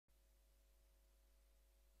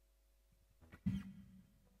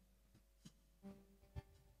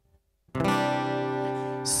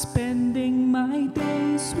Spending my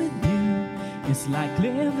days with you is like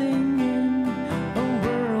living in a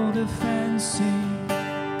world of fancy,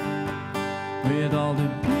 with all the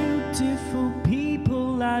beautiful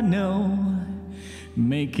people I know,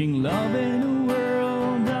 making love in a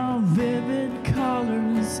world of vivid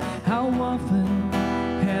colors. How often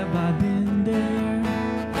have I been there?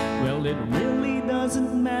 Well, it really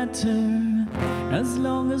doesn't matter as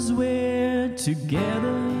long as we're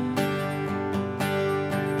together.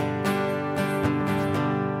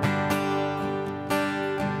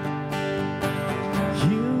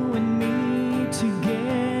 You and me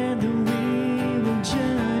together, we will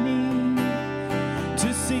journey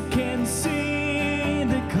to seek and see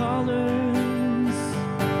the colors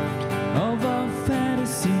of our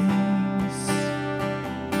fantasies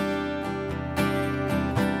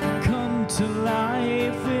come to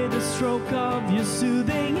life with a stroke of your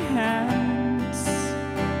soothing hands.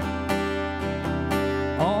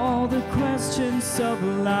 All the questions of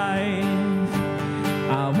life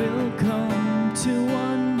I will come to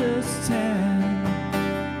understand.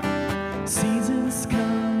 Seasons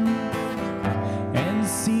come and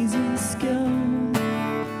seasons go.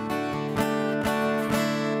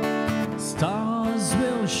 Stars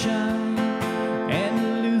will shine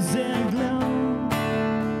and lose their glow,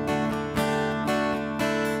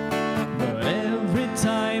 but every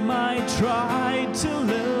time I try to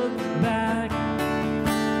look back,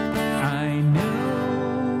 I know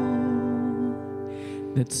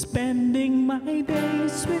that spending my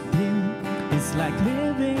days with you is like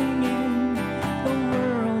living in a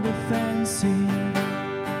world of fancy,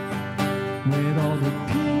 with all the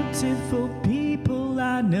beautiful people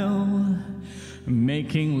I know,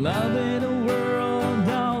 making love in a world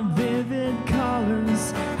of vivid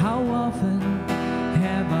colors. How often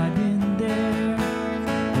have I been there?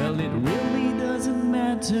 Well, it really doesn't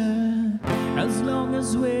matter as long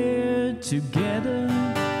as we're together.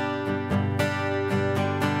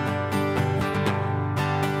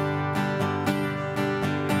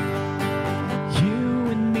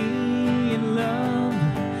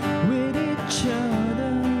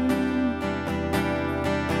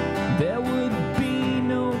 There would be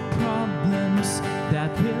no problems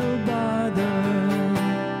that will bother.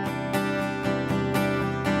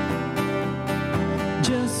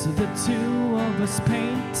 Just the two of us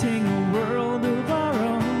painting a world of our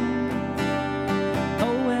own.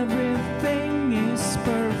 Oh, everything is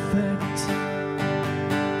perfect,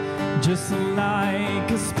 just like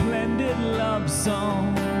a splendid love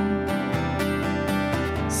song.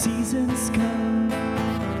 Seasons come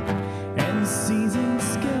and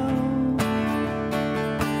seasons go.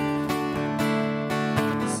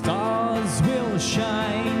 Stars will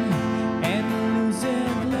shine and lose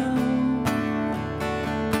their glow,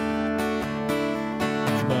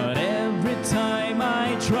 but every time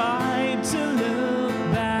I try to look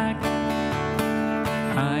back,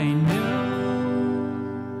 I know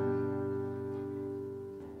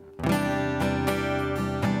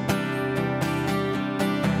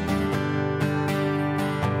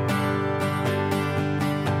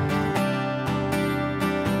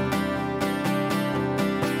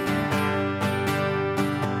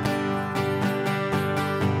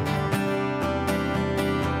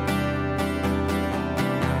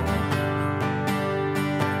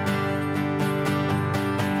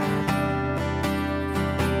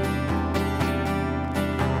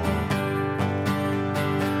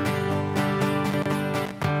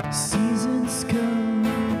seasons come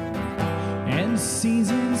and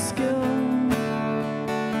seasons go.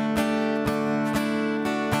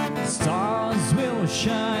 Stars will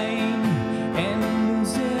shine and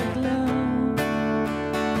lose their glow,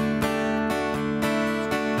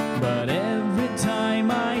 but every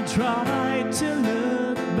time I try to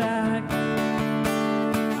look back,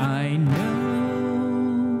 I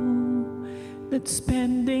know that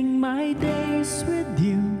spending my days with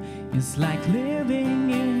you is like living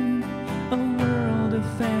in a world of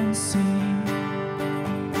fancy,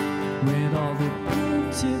 with all the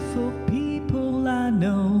beautiful people I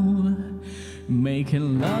know,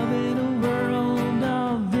 making love in a world